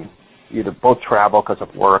dog, and either both travel because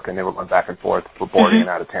of work and they were going back and forth for boarding and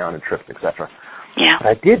out of town and trips, etc. Yeah. But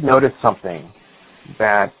I did notice something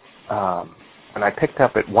that when I picked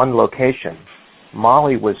up at one location,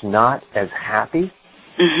 Molly was not as happy.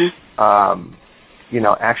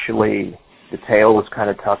 Actually the tail was kind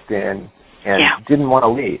of tucked in and didn't want to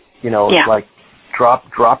leave. It was like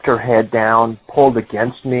dropped her head down, pulled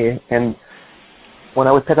against me. And when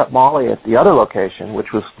I would pick up Molly at the other location,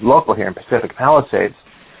 which was local here in Pacific Palisades,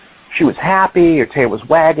 she was happy, her tail was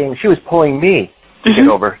wagging. She was pulling me to get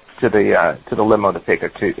over to the limo to take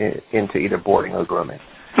her into either boarding or grooming.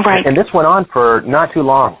 Right. And this went on for not too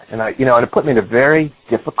long, and and it put me in a very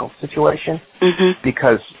difficult situation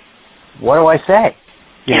because what do I say?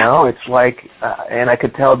 It's like, and I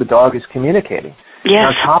could tell the dog is communicating. Yes. And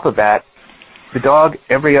on top of that, the dog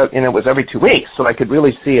and it was every 2 weeks, so I could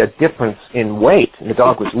really see a difference in weight. And the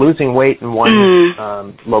dog was losing weight in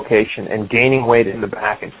one location and gaining weight in the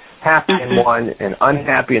back, and happy in one and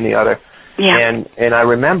unhappy in the other. Yeah. And I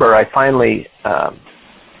remember I finally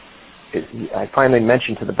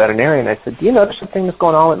mentioned to the veterinarian, I said, do you notice something that's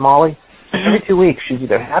going on with Molly? Every 2 weeks she's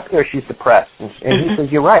either happy or she's depressed. And he says,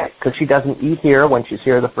 you're right, because she doesn't eat here when she's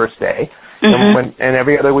here the first day. And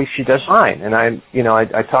every other week she does fine. And I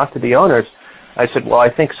talked to the owners. I said, well, I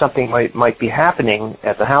think something might be happening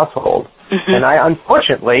at the household. And I,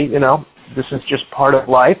 unfortunately, this is just part of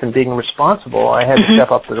life and being responsible. I had to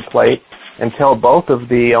step up to the plate and tell both of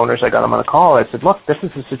the owners. I got them on a call. I said, look, this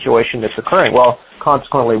is the situation that's occurring. Well,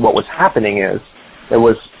 consequently, what was happening is it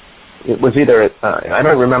was either, I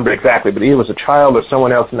don't remember exactly, but either it was a child or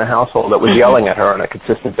someone else in the household that was yelling at her on a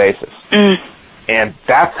consistent basis. And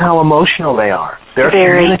that's how emotional they are. They're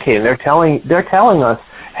communicating. They're telling us,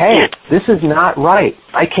 hey, this is not right.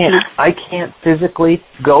 I can't physically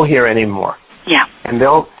go here anymore. Yeah. And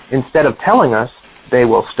they'll, instead of telling us, they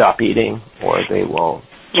will stop eating, or they will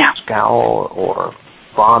scowl or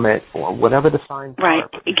vomit or whatever the signs are.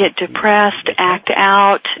 Right. Get depressed, act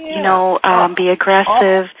out, be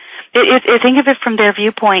aggressive. Think of it from their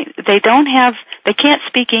viewpoint. They can't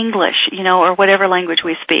speak English, or whatever language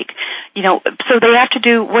we speak, so they have to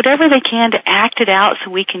do whatever they can to act it out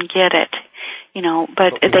so we can get it,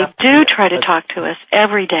 but they do try to talk to us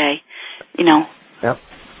every day, Yep.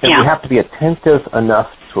 And we have to be attentive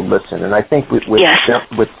enough to listen. And I think with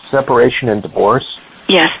separation and divorce,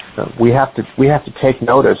 we have to take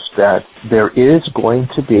notice that there is going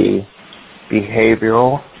to be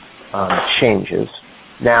behavioral changes.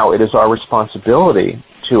 Now, it is our responsibility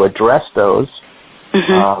to address those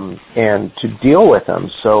and to deal with them.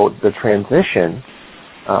 So the transition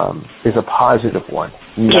is a positive one,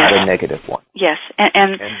 not a negative one. Yes,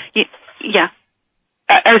 and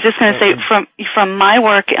I was just going to say, from my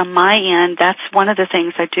work on my end, that's one of the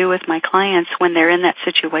things I do with my clients when they're in that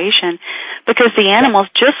situation, because the animals,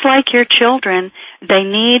 just like your children, they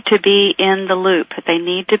need to be in the loop. They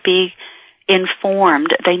need to be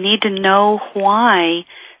informed. They need to know why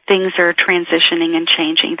things are transitioning and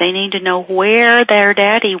changing. They need to know where their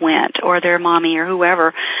daddy went or their mommy or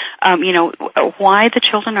whoever, why the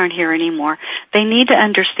children aren't here anymore. They need to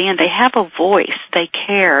understand. They have a voice. They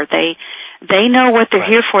care. They know what they're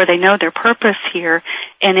here for. They know their purpose here.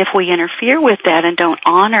 And if we interfere with that and don't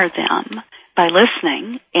honor them by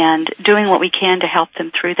listening and doing what we can to help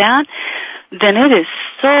them through that, then it is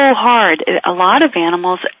so hard. A lot of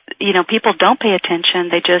animals, people don't pay attention.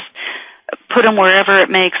 They just put them wherever it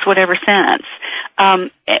makes whatever sense.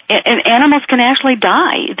 And animals can actually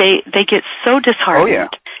die. They get so disheartened.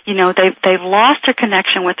 Oh, yeah. They've lost their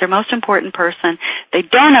connection with their most important person. They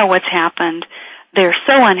don't know what's happened. They're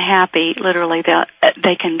so unhappy, literally, that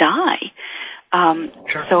they can die.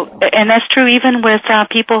 Sure. So, and that's true even with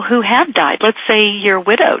people who have died. Let's say you're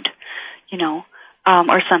widowed,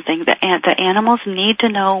 or something. The animals need to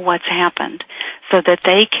know what's happened so that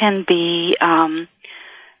they can be,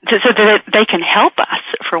 so that they can help us,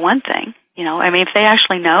 for one thing. If they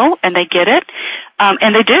actually know and they get it,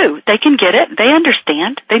 and they do, they can get it, they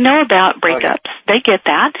understand, they know about breakups, they get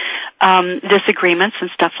that, disagreements and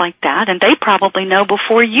stuff like that, and they probably know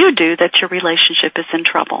before you do that your relationship is in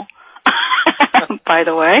trouble. By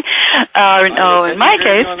the way. In my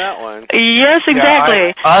case. On that one. Yes,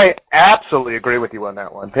 exactly. Yeah, I absolutely agree with you on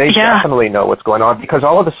that one. They definitely know what's going on, because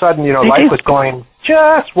all of a sudden, life was going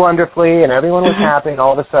just wonderfully and everyone was happy, and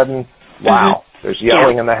all of a sudden, wow, there's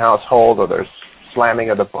yelling in the household, or there's slamming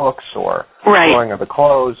of the books, or throwing of the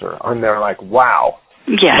clothes, and they're like, wow,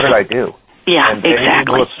 what did I do? Yeah, and they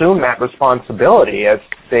will assume that responsibility as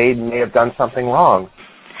they may have done something wrong.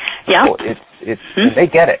 Yeah. So and they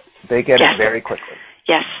get it. They get it very quickly.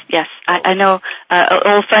 Yes. I know a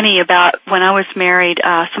little funny about when I was married,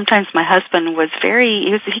 sometimes my husband was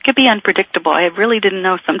he could be unpredictable. I really didn't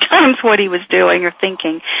know sometimes what he was doing or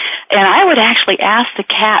thinking. And I would actually ask the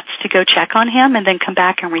cats to go check on him and then come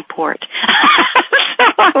back and report.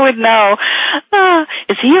 So I would know,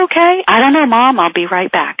 is he okay? I don't know, Mom, I'll be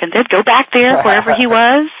right back. And they'd go back there wherever he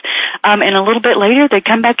was. And a little bit later they'd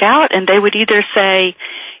come back out and they would either say,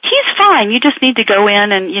 he's fine, you just need to go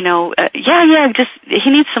in and, he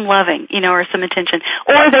needs some loving, or some attention.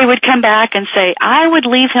 Or they would come back and say, I would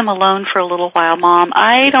leave him alone for a little while, Mom.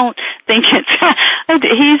 I don't think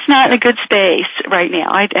he's not in a good space right now.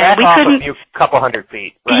 We couldn't. A couple 100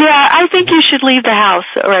 feet. Right? Yeah, I think you should leave the house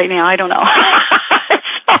right now. I don't know.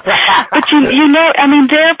 But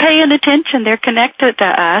they're paying attention. They're connected to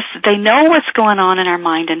us. They know what's going on in our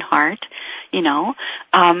mind and heart. They know.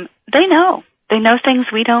 They know things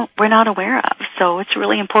we're not aware of. So it's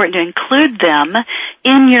really important to include them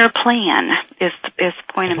in your plan is the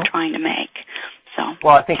point I'm trying to make. So.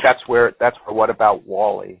 Well, I think that's where What About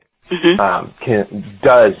Wally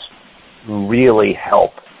does really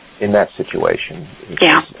help in that situation.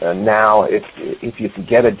 Now, if you can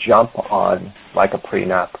get a jump on like a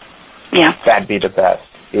prenup, that'd be the best.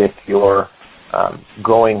 If you're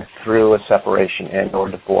going through a separation and or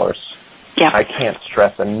divorce, I can't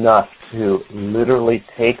stress enough to literally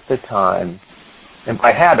take the time, and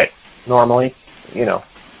by habit, normally,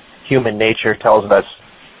 human nature tells us,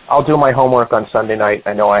 I'll do my homework on Sunday night,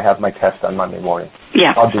 I know I have my test on Monday morning.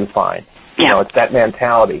 I'll do fine. You know, it's that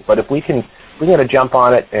mentality. But if we're going to jump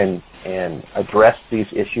on it and address these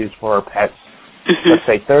issues for our pets, let's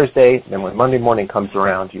say Thursday, then when Monday morning comes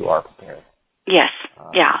around, you are prepared. Yes,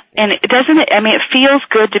 and it feels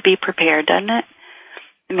good to be prepared, doesn't it?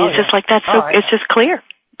 I mean, it's just like that. So it's just clear.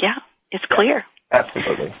 Yeah, it's clear.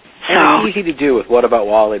 Absolutely. And it's easy to do with What About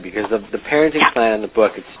Wally, because the parenting plan in the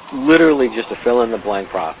book, it's literally just a fill-in-the-blank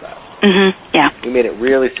process. Yeah. We made it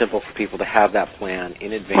really simple for people to have that plan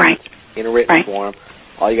in advance, in a written form.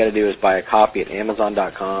 All you got to do is buy a copy at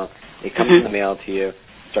Amazon.com. It comes in the mail to you.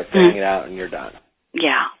 Start filling it out, and you're done.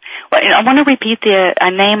 Yeah. Well, I want to repeat the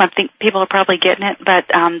name. I think people are probably getting it, but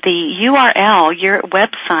the URL, your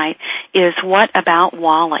website, is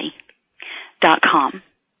whataboutwally.com.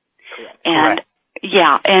 And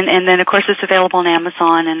yeah, and then of course it's available on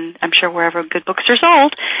Amazon and I'm sure wherever good books are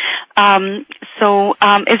sold. So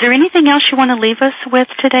is there anything else you want to leave us with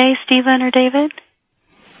today, Stephen or David?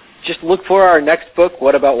 Just look for our next book,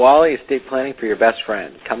 What About Wally? Estate Planning for Your Best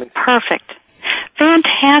Friend. Perfect.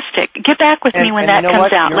 Fantastic. Get back with me when that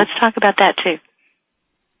comes out. Let's talk about that too.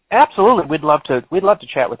 Absolutely. We'd love to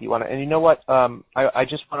chat with you on it. And you know what? I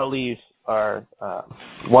just want to leave our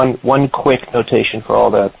one quick notation for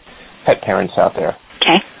all the pet parents out there.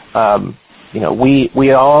 Okay. You know,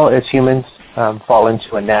 we all as humans fall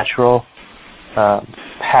into a natural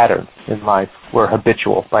pattern in life. We're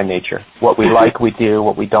habitual by nature. What we like, we do.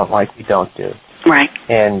 What we don't like, we don't do. Right.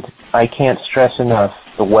 And I can't stress enough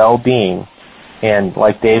the well-being and,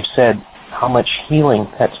 like Dave said, how much healing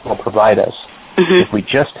pets will provide us if we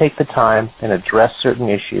just take the time and address certain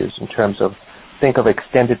issues in terms of think of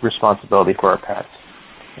extended responsibility for our pets.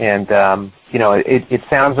 And, you know, it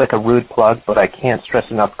sounds like a rude plug, but I can't stress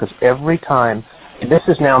enough because every time, and this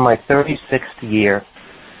is now my 36th year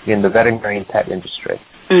in the veterinarian pet industry.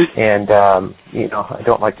 And, you know, I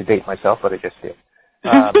don't like to date myself, but I just did.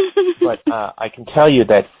 But I can tell you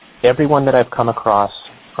that everyone that I've come across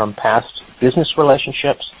from past business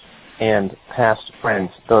relationships and past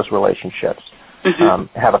friends, those relationships,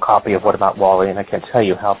 have a copy of What About Wally, and I can tell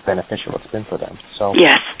you how beneficial it's been for them. So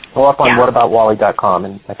go up on whataboutwally.com,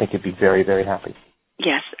 and I think you'd be very, very happy.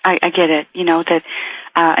 Yes, I get it. You know, that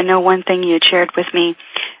I know one thing you had shared with me,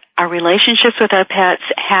 our relationships with our pets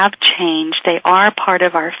have changed. They are part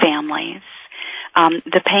of our families.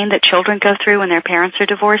 The pain that children go through when their parents are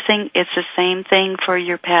divorcing, it's the same thing for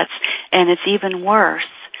your pets, and it's even worse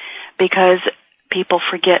because people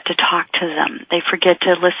forget to talk to them. They forget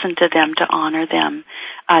to listen to them, to honor them,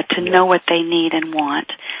 to know what they need and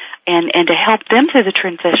want, and to help them through the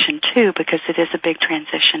transition, too, because it is a big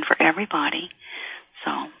transition for everybody.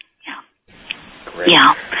 So, yeah. Great.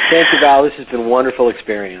 Yeah. Thank you, Val. This has been a wonderful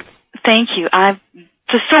experience. Thank you. I've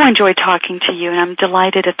just so enjoyed talking to you, and I'm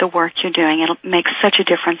delighted at the work you're doing. It'll make such a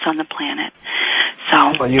difference on the planet.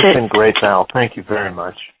 So, well, you've been great, Val. Thank you very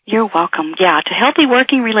much. You're welcome. Yeah, to healthy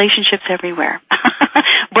working relationships everywhere.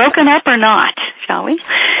 Broken up or not, shall we?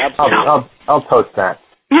 Absolutely. I'll post that.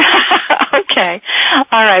 Okay.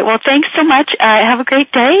 All right. Well, thanks so much. Have a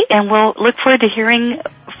great day, and we'll look forward to hearing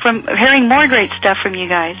more great stuff from you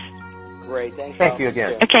guys. Great. Thanks. Thank you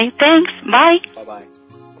again. Okay. Thanks. Bye. Bye-bye.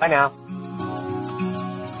 Bye now.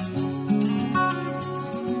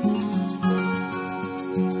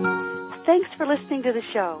 Thanks for listening to the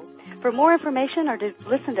show. For more information or to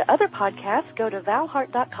listen to other podcasts, go to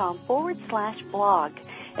valhart.com/blog.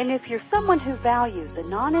 And if you're someone who values a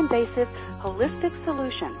non-invasive, holistic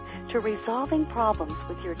solution to resolving problems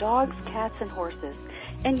with your dogs, cats, and horses,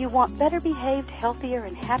 and you want better behaved, healthier,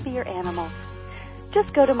 and happier animals,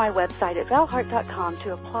 just go to my website at valhart.com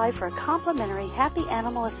to apply for a complimentary Happy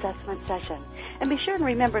Animal Assessment session. And be sure and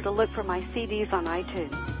remember to look for my CDs on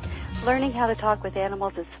iTunes. Learning how to talk with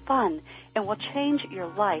animals is fun and will change your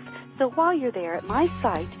life. So while you're there at my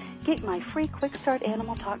site, get my free Quick Start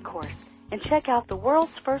Animal Talk course and check out the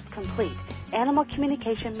world's first complete Animal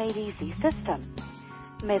Communication Made Easy system.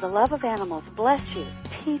 May the love of animals bless you,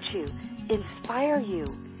 teach you, inspire you,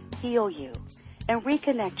 heal you, and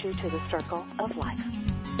reconnect you to the circle of life.